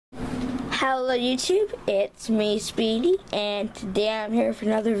Hello YouTube, it's me Speedy, and today I'm here for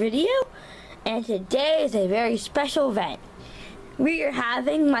another video, and today is a very special event. We are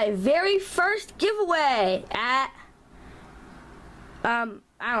having my very first giveaway at, I don't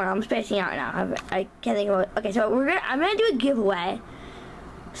know, I'm spacing out now, I can't think of it. Okay, so I'm gonna do a giveaway.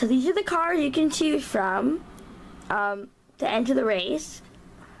 So these are the cars you can choose from, to enter the race.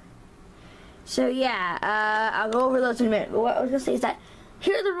 So yeah, I'll go over those in a minute, but what I was gonna say is that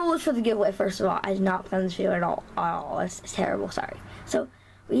here are the rules for the giveaway. First of all, I did not plan this video at all. It's terrible, sorry. So,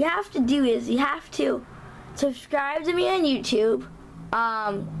 what you have to do is, you have to subscribe to me on YouTube,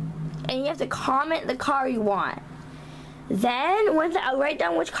 and you have to comment the car you want. Then, once I'll write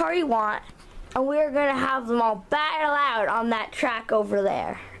down which car you want, and we're going to have them all battle out on that track over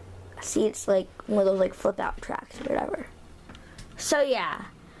there. See, it's like one of those like flip out tracks or whatever. So, yeah.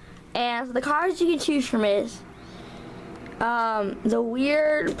 And so the cars you can choose from is the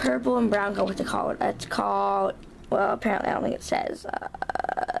weird purple and brown car. What's it called? It's called, well, apparently I don't think it says.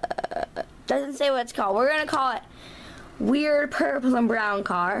 Doesn't say what it's called. We're gonna call it weird purple and brown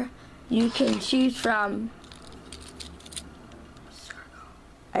car. You can choose from.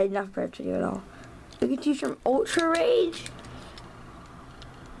 I did not prepare to do it all. You can choose from Ultra Rage.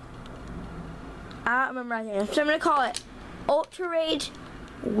 I don't remember anything, so I'm gonna call it Ultra Rage,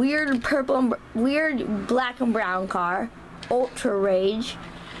 weird purple and weird black and brown car. Ultra Rage,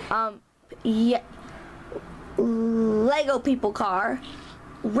 yeah, Lego People car,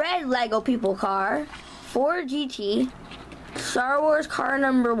 red Lego People car, Ford GT, Star Wars car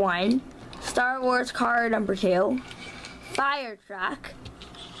number 1, Star Wars car number 2, fire truck,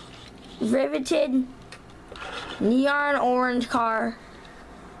 riveted, neon orange car,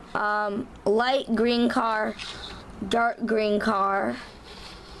 light green car, dark green car,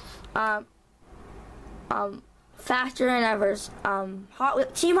 faster than ever,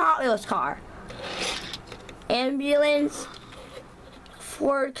 Team Hot Wheels car, ambulance,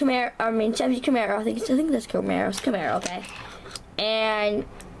 Ford Camaro, Chevy Camaro, I think this Camaro's Camaro, okay, and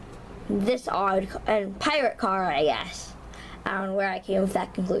this odd, and pirate car, I guess. I don't know where I came with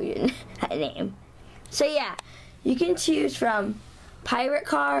that conclusion, that name. So yeah, you can choose from pirate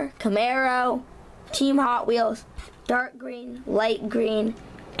car, Camaro, Team Hot Wheels, dark green, light green,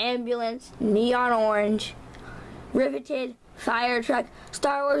 ambulance, neon orange, riveted, fire truck,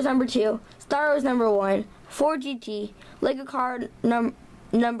 Star Wars number 2, Star Wars number 1, Ford GT, Lego car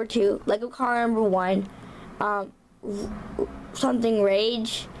number 2, Lego car number 1, something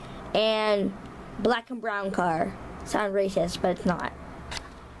Rage, and black and brown car. Sound racist, but it's not.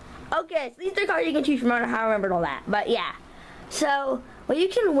 Okay, so these are cars you can choose from. I don't know how I remembered all that, but yeah. So what you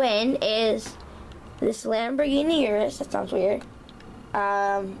can win is this Lamborghini Urus. That sounds weird.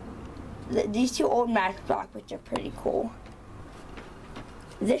 These two old Matchbox, which are pretty cool.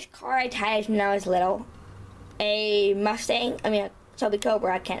 This car I tied when I was little. A Mustang, a Shelby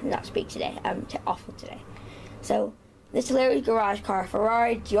Cobra. I can't not speak today. I'm awful today. So, this Larry's garage car,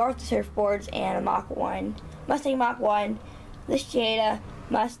 Ferrari, York surfboards, and a Mach 1. Mustang Mach 1. This Jada,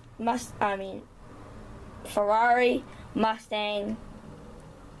 Ferrari, Mustang,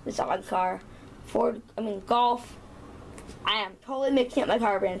 this odd car, Ford, Golf. I am totally mixing up my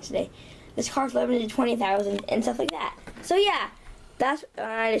car brands today. This car's limited to 20,000 and stuff like that. So yeah, that's,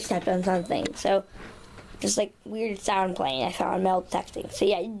 I just stepped on something. So, just like weird sound playing I found Mel texting. So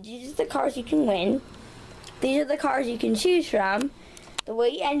yeah, these are the cars you can win. These are the cars you can choose from. The way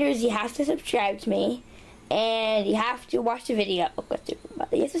you enter is you have to subscribe to me. And you have to watch the video.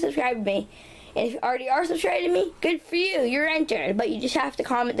 You have to subscribe to me. And if you already are subscribed to me, good for you. You're entered. But you just have to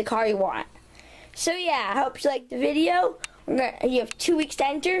comment the car you want. So yeah, I hope you liked the video. You have 2 weeks to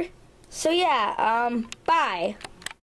enter. So yeah, bye.